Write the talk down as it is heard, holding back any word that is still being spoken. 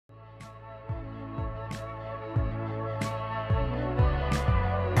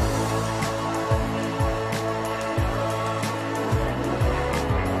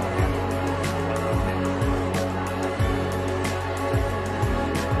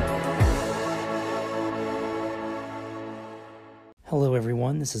Hello,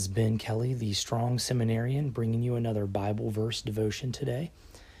 everyone. This is Ben Kelly, the Strong Seminarian, bringing you another Bible verse devotion today.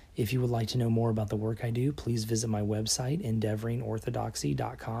 If you would like to know more about the work I do, please visit my website,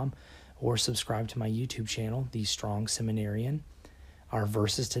 endeavoringorthodoxy.com, or subscribe to my YouTube channel, The Strong Seminarian. Our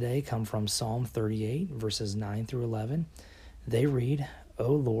verses today come from Psalm 38, verses 9 through 11. They read,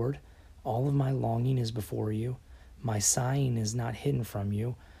 "O Lord, all of my longing is before you. My sighing is not hidden from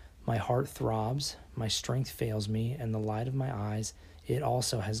you. My heart throbs, my strength fails me, and the light of my eyes, it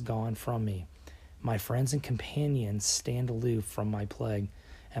also has gone from me. My friends and companions stand aloof from my plague,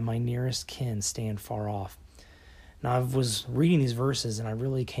 and my nearest kin stand far off." Now, I was reading these verses, and I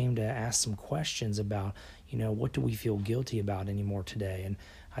really came to ask some questions about, what do we feel guilty about anymore today? And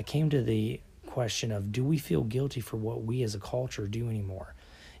I came to the question of, do we feel guilty for what we as a culture do anymore?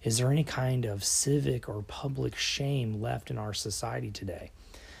 Is there any kind of civic or public shame left in our society today?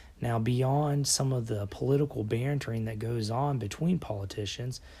 Now, beyond some of the political bantering that goes on between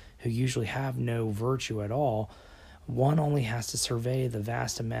politicians who usually have no virtue at all, one only has to survey the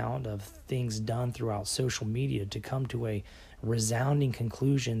vast amount of things done throughout social media to come to a resounding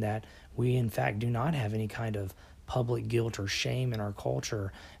conclusion that we, in fact, do not have any kind of public guilt or shame in our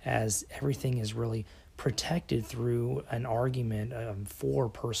culture, as everything is really protected through an argument for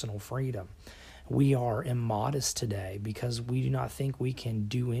personal freedom. We are immodest today because we do not think we can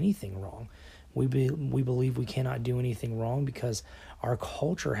do anything wrong. We believe we cannot do anything wrong because our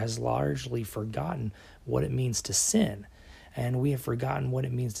culture has largely forgotten what it means to sin. And we have forgotten what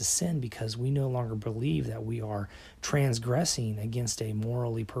it means to sin because we no longer believe that we are transgressing against a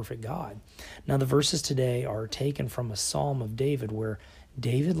morally perfect God. Now, the verses today are taken from a Psalm of David where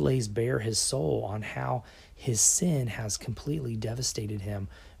David lays bare his soul on how his sin has completely devastated him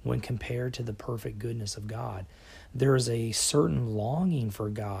when compared to the perfect goodness of God. There is a certain longing for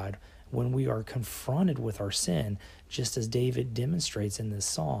God when we are confronted with our sin, just as David demonstrates in this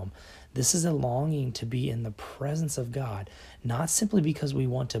psalm. This is a longing to be in the presence of God, not simply because we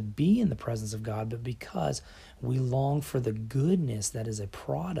want to be in the presence of God, but because we long for the goodness that is a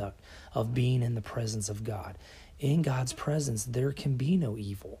product of being in the presence of God. In God's presence, there can be no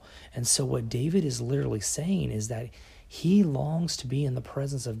evil. And so what David is literally saying is that he longs to be in the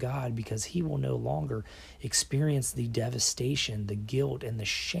presence of God because he will no longer experience the devastation, the guilt, and the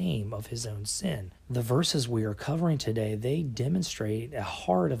shame of his own sin. The verses we are covering today, they demonstrate a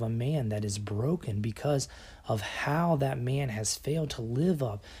heart of a man that is broken because of how that man has failed to live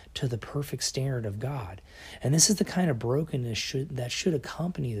up to the perfect standard of God. And this is the kind of brokenness that should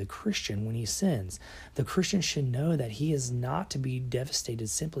accompany the Christian when he sins. The Christian should know that he is not to be devastated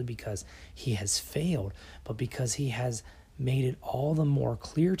simply because he has failed, but because he has made it all the more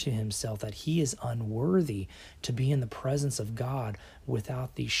clear to himself that he is unworthy to be in the presence of God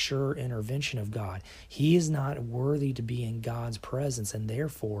without the sure intervention of God. He is not worthy to be in God's presence, and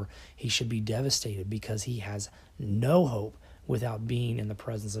therefore he should be devastated because he has no hope without being in the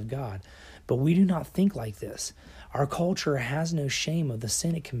presence of God. But we do not think like this. Our culture has no shame of the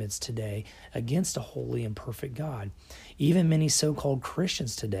sin it commits today against a holy and perfect God. Even many so-called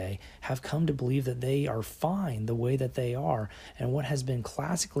Christians today have come to believe that they are fine the way that they are, and what has been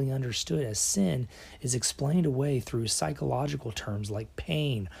classically understood as sin is explained away through psychological terms like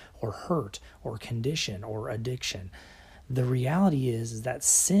pain or hurt or condition or addiction. The reality is that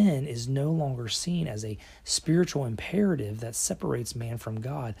sin is no longer seen as a spiritual imperative that separates man from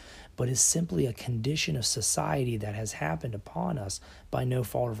God, but is simply a condition of society that has happened upon us by no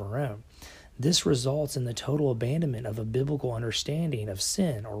fault of our own. This results in the total abandonment of a biblical understanding of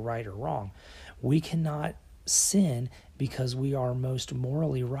sin or right or wrong. We cannot sin because we are most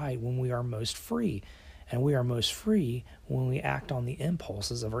morally right when we are most free. And we are most free when we act on the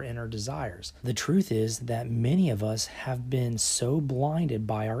impulses of our inner desires. The truth is that many of us have been so blinded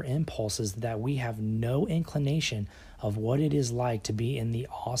by our impulses that we have no inclination of what it is like to be in the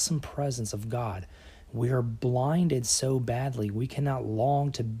awesome presence of God. We are blinded so badly we cannot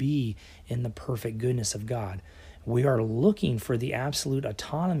long to be in the perfect goodness of God. We are looking for the absolute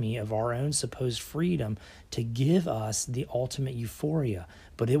autonomy of our own supposed freedom to give us the ultimate euphoria,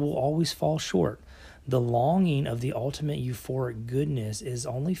 but it will always fall short. The longing of the ultimate euphoric goodness is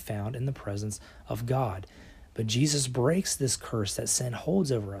only found in the presence of God. But Jesus breaks this curse that sin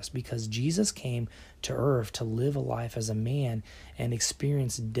holds over us because Jesus came to earth to live a life as a man and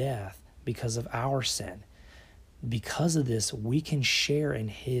experience death because of our sin. Because of this, we can share in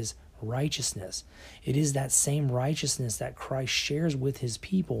his righteousness. It is that same righteousness that Christ shares with his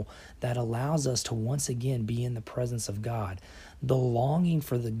people that allows us to once again be in the presence of God. The longing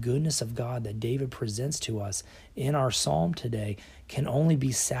for the goodness of God that David presents to us in our psalm today can only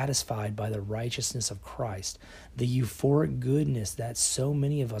be satisfied by the righteousness of Christ. The euphoric goodness that so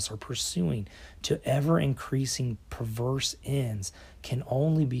many of us are pursuing to ever-increasing perverse ends can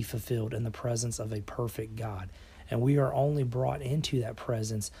only be fulfilled in the presence of a perfect God. And we are only brought into that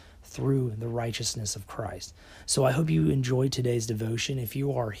presence through the righteousness of Christ. So I hope you enjoyed today's devotion. If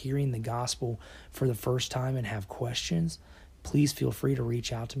you are hearing the gospel for the first time and have questions, please feel free to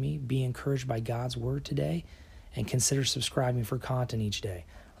reach out to me. Be encouraged by God's word today, and consider subscribing for content each day.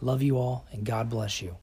 I love you all, and God bless you.